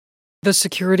The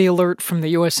security alert from the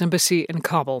U.S. Embassy in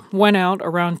Kabul went out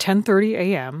around 10:30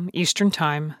 a.m. Eastern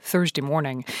Time Thursday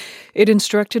morning. It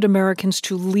instructed Americans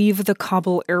to leave the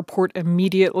Kabul airport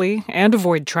immediately and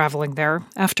avoid traveling there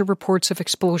after reports of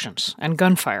explosions and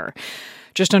gunfire.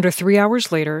 Just under 3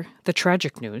 hours later, the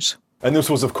tragic news. And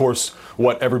this was, of course,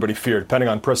 what everybody feared.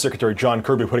 Pentagon Press Secretary John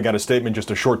Kirby putting out a statement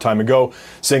just a short time ago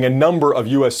saying a number of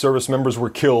U.S. service members were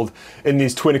killed in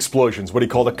these twin explosions, what he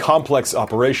called a complex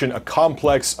operation, a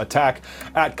complex attack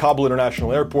at Kabul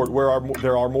International Airport, where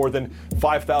there are more than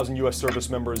 5,000 U.S.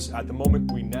 service members at the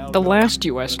moment. The last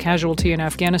U.S. casualty in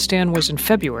Afghanistan was in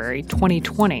February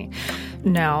 2020.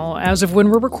 Now, as of when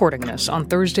we're recording this, on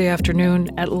Thursday afternoon,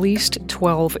 at least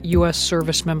 12 U.S.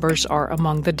 service members are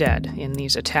among the dead in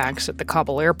these attacks at the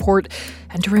Kabul airport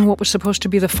and during what was supposed to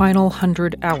be the final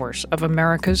 100 hours of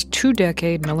America's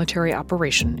two-decade military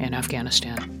operation in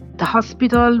Afghanistan. The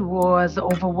hospital was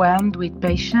overwhelmed with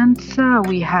patients.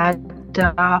 We had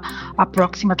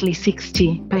approximately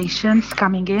 60 patients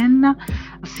coming in,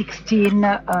 16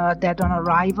 dead on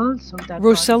arrival.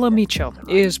 Rosella Micho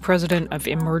is president of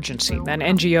Emergency, an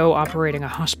NGO operating a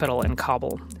hospital in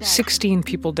Kabul. 16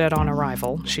 people dead on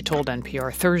arrival, she told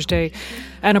NPR Thursday,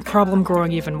 and a problem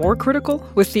growing even more critical.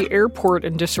 With the airport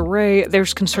in disarray,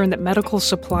 there's concern that medical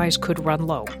supplies could run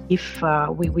low. If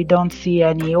we don't see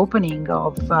any opening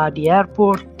of the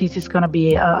airport, this is going to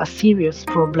be a serious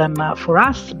problem for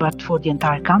us, but for the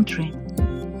entire country.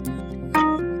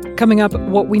 Coming up,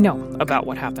 what we know about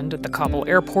what happened at the Kabul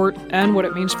airport and what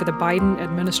it means for the Biden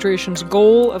administration's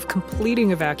goal of completing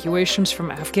evacuations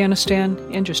from Afghanistan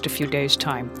in just a few days'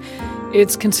 time.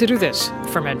 It's Consider This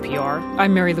from NPR.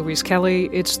 I'm Mary Louise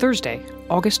Kelly. It's Thursday,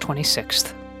 August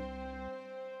 26th.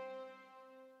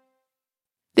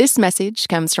 This message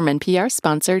comes from NPR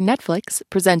sponsor Netflix,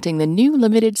 presenting the new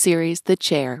limited series The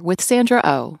Chair with Sandra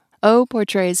Oh. Oh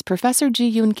portrays Professor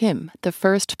Ji-yoon Kim, the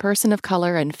first person of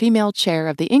color and female chair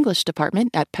of the English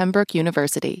department at Pembroke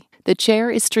University. The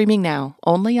Chair is streaming now,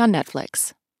 only on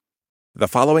Netflix. The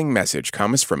following message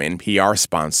comes from NPR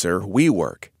sponsor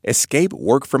WeWork. Escape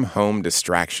work-from-home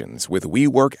distractions with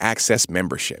WeWork Access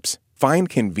memberships. Find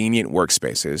convenient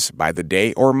workspaces by the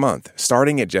day or month,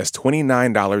 starting at just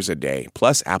 $29 a day,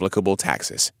 plus applicable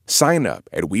taxes. Sign up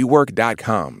at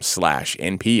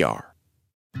WeWork.com/NPR.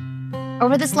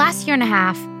 Over this last year and a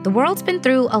half, the world's been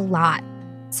through a lot.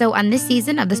 So on this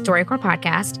season of the StoryCorps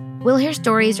podcast, we'll hear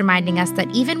stories reminding us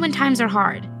that even when times are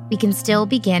hard, we can still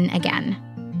begin again.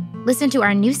 Listen to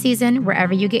our new season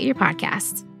wherever you get your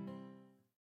podcasts.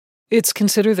 It's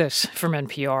Consider This from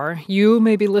NPR. You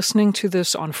may be listening to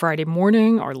this on Friday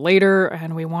morning or later,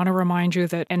 and we want to remind you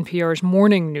that NPR's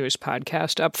morning news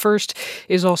podcast, Up First,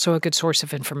 is also a good source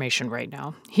of information right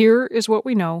now. Here is what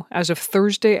we know as of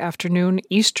Thursday afternoon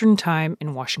Eastern Time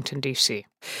in Washington, D.C.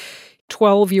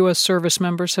 12 U.S. service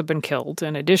members have been killed,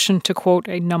 in addition to, quote,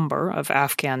 a number of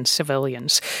Afghan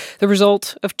civilians. The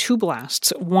result of two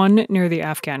blasts, one near the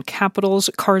Afghan capital's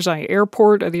Karzai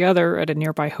airport, and the other at a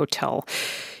nearby hotel.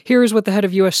 Here is what the head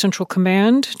of U.S. Central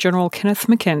Command, General Kenneth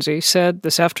McKenzie, said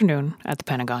this afternoon at the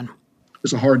Pentagon.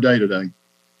 It's a hard day today.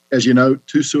 As you know,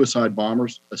 two suicide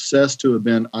bombers, assessed to have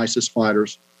been ISIS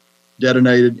fighters,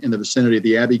 detonated in the vicinity of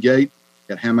the Abbey Gate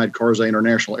at Hamad Karzai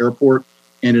International Airport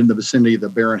and in the vicinity of the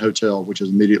Barron Hotel, which is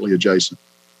immediately adjacent.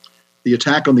 The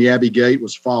attack on the Abbey Gate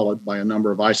was followed by a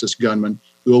number of ISIS gunmen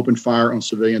who opened fire on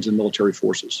civilians and military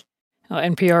forces.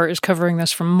 NPR is covering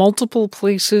this from multiple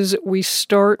places. We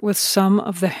start with some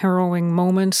of the harrowing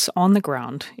moments on the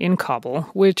ground in Kabul,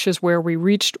 which is where we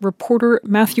reached reporter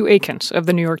Matthew Akins of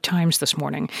the New York Times this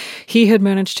morning. He had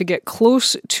managed to get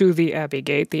close to the Abbey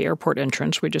Gate, the airport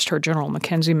entrance we just heard General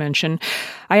McKenzie mention.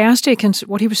 I asked Akins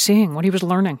what he was seeing, what he was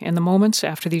learning in the moments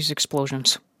after these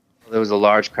explosions. There was a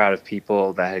large crowd of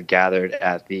people that had gathered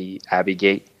at the Abbey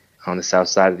Gate on the south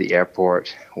side of the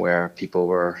airport, where people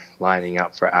were lining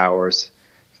up for hours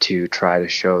to try to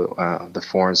show the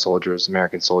foreign soldiers,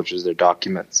 American soldiers, their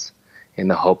documents in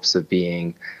the hopes of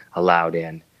being allowed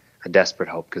in. A desperate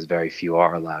hope, because very few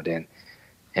are allowed in.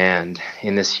 And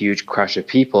in this huge crush of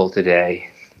people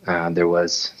today, there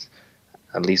was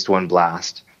at least one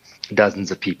blast,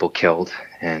 dozens of people killed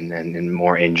and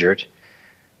more injured.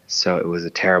 So it was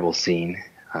a terrible scene.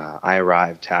 I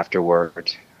arrived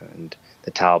afterward, and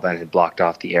the Taliban had blocked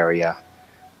off the area,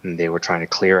 and they were trying to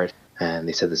clear it. And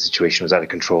they said the situation was out of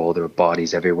control. There were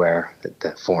bodies everywhere, that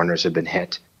the foreigners had been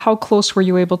hit. How close were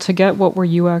you able to get? What were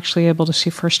you actually able to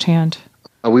see firsthand?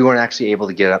 We weren't actually able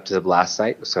to get up to the blast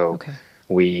site, so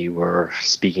we were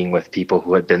speaking with people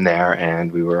who had been there,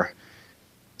 and we were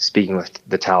speaking with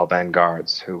the Taliban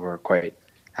guards who were quite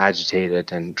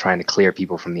agitated and trying to clear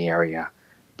people from the area,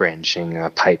 brandishing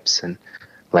pipes and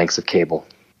lengths of cable.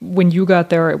 When you got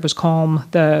there, it was calm.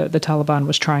 The Taliban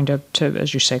was trying to,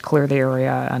 as you say, clear the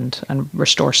area and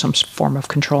restore some form of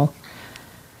control.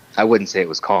 I wouldn't say it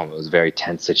was calm. It was a very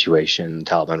tense situation. The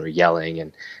Taliban were yelling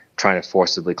and trying to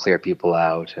forcibly clear people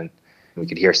out, and we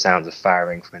could hear sounds of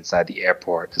firing from inside the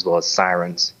airport as well as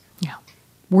sirens. Yeah.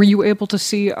 Were you able to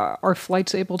see, are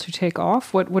flights able to take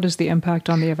off? What is the impact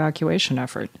on the evacuation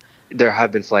effort? There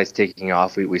have been flights taking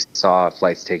off. We saw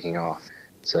flights taking off.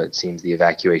 So it seems the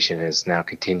evacuation is now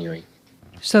continuing.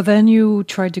 So then you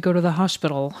tried to go to the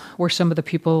hospital where some of the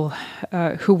people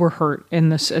who were hurt in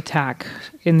this attack,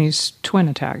 in these twin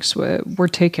attacks, were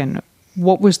taken.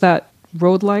 What was that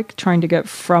road like, trying to get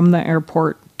from the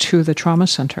airport to the trauma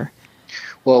center?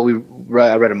 Well,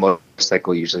 I ride a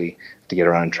motorcycle usually to get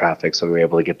around traffic, so we were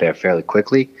able to get there fairly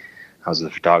quickly. I was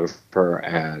with a photographer,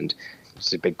 and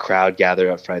just a big crowd gathered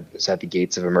outside the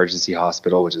gates of emergency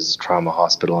hospital, which is a trauma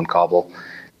hospital in Kabul.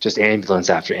 Just ambulance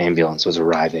after ambulance was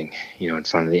arriving, in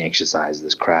front of the anxious eyes of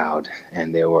this crowd,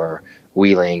 and they were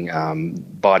wheeling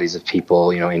bodies of people,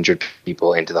 injured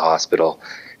people into the hospital.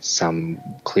 Some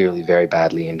clearly very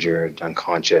badly injured,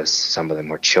 unconscious. Some of them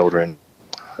were children.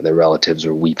 Their relatives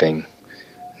were weeping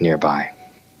nearby.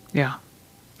 Yeah.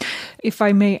 If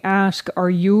I may ask,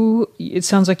 it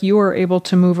sounds like you are able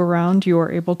to move around, you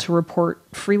are able to report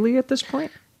freely at this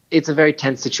point? It's a very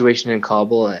tense situation in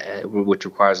Kabul, which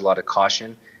requires a lot of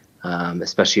caution,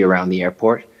 especially around the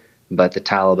airport. But the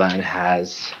Taliban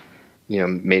has,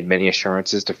 made many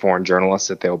assurances to foreign journalists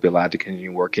that they will be allowed to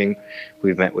continue working.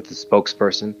 We've met with the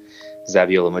spokesperson,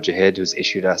 Zabiullah Mujahid, who's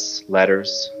issued us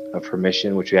letters of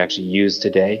permission, which we actually used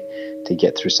today to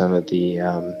get through some of the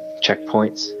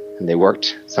checkpoints. And they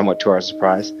worked somewhat to our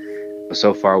surprise.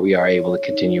 So far, we are able to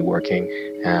continue working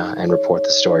and report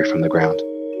the story from the ground.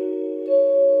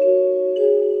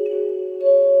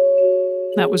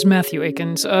 That was Matthew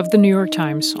Akins of The New York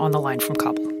Times on the line from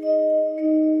Kabul.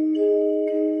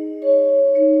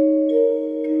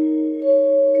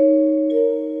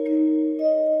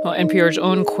 Well, NPR's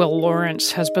own Quill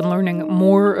Lawrence has been learning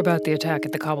more about the attack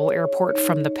at the Kabul airport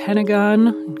from the Pentagon,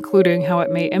 including how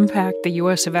it may impact the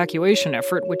U.S. evacuation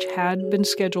effort, which had been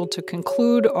scheduled to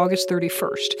conclude August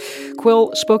 31st.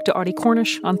 Quill spoke to Audie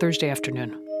Cornish on Thursday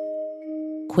afternoon.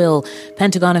 Quill,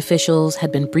 Pentagon officials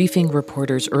had been briefing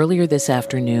reporters earlier this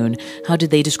afternoon. How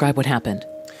did they describe what happened?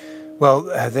 Well,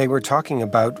 they were talking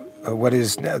about what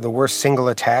is the worst single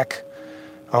attack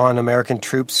on American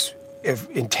troops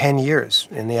in 10 years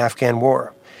in the Afghan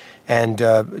war. And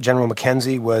General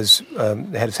McKenzie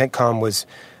the head of CENTCOM, was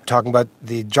talking about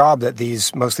the job that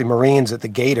these mostly Marines at the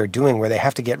gate are doing, where they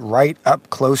have to get right up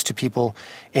close to people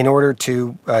in order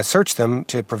to search them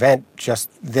to prevent just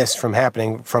this from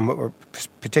happening,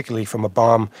 particularly from a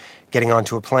bomb getting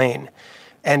onto a plane.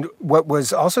 And what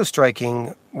was also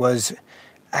striking was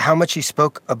how much he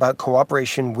spoke about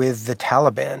cooperation with the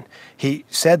Taliban. He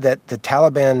said that the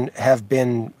Taliban have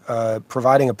been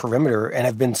providing a perimeter and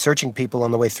have been searching people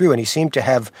on the way through, and he seemed to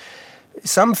have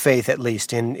some faith, at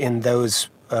least, in those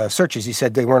searches. He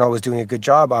said they weren't always doing a good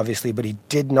job, obviously, but he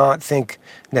did not think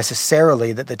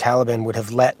necessarily that the Taliban would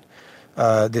have let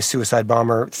this suicide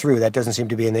bomber through. That doesn't seem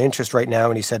to be in their interest right now,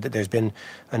 and he said that there's been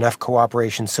enough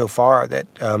cooperation so far that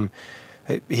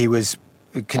he was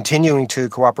continuing to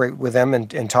cooperate with them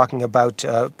and talking about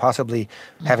possibly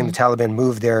having the Taliban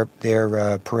move their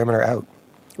perimeter out.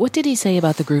 What did he say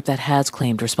about the group that has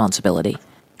claimed responsibility?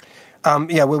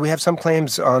 We have some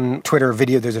claims on Twitter.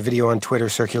 There's a video on Twitter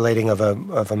circulating of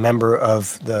a member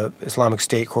of the Islamic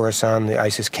State Khorasan, the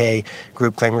ISIS-K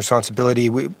group, claiming responsibility.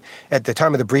 At the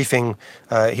time of the briefing,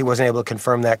 he wasn't able to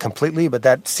confirm that completely, but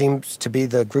that seems to be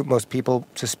the group most people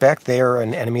suspect. They are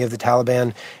an enemy of the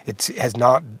Taliban. It has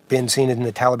not been seen in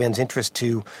the Taliban's interest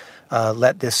to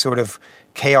let this sort of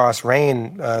chaos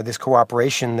reign. This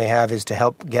cooperation they have is to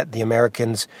help get the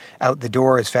Americans out the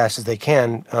door as fast as they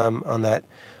can on that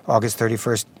August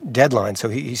 31st deadline. So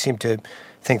he seemed to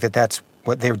think that that's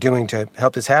what they were doing to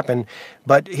help this happen.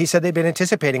 But he said they'd been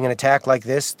anticipating an attack like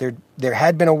this. There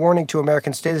had been a warning to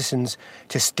American citizens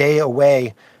to stay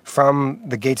away from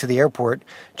the gates of the airport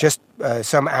just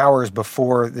some hours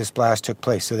before this blast took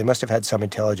place. So they must have had some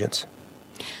intelligence.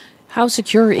 How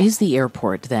secure is the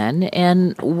airport then?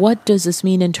 And what does this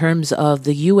mean in terms of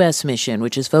the U.S. mission,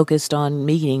 which is focused on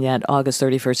meeting that August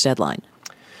 31st deadline?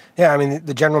 Yeah,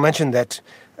 the general mentioned that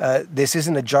this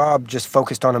isn't a job just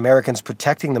focused on Americans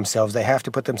protecting themselves. They have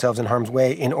to put themselves in harm's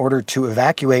way in order to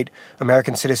evacuate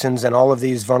American citizens and all of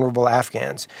these vulnerable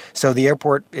Afghans. So the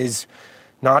airport is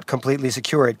not completely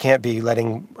secure. It can't be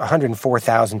letting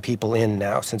 104,000 people in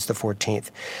now since the 14th.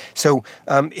 So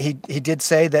he did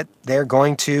say that they're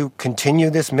going to continue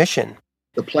this mission.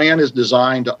 The plan is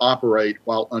designed to operate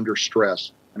while under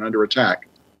stress and under attack,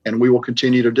 and we will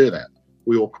continue to do that.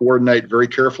 We will coordinate very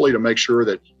carefully to make sure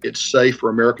that it's safe for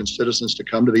American citizens to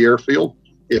come to the airfield.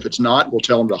 If it's not, we'll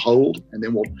tell them to hold, and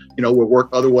then we'll work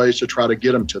other ways to try to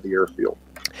get them to the airfield.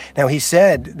 Now, he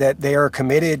said that they are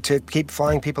committed to keep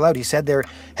flying people out. He said there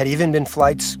had even been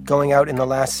flights going out in the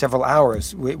last several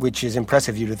hours, which is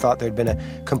impressive. You'd have thought there'd been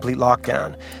a complete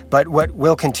lockdown. But what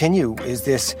will continue is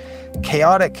this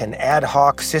chaotic and ad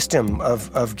hoc system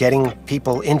of getting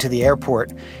people into the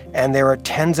airport, and there are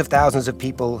tens of thousands of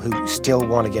people who still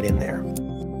want to get in there.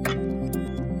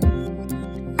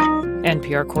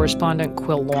 NPR correspondent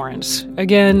Quill Lawrence.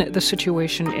 Again, the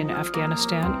situation in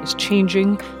Afghanistan is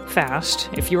changing fast.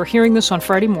 If you are hearing this on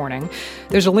Friday morning,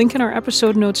 there's a link in our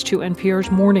episode notes to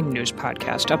NPR's morning news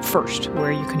podcast, Up First,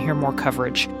 where you can hear more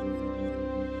coverage.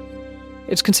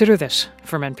 It's Consider This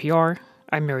from NPR.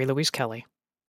 I'm Mary Louise Kelly.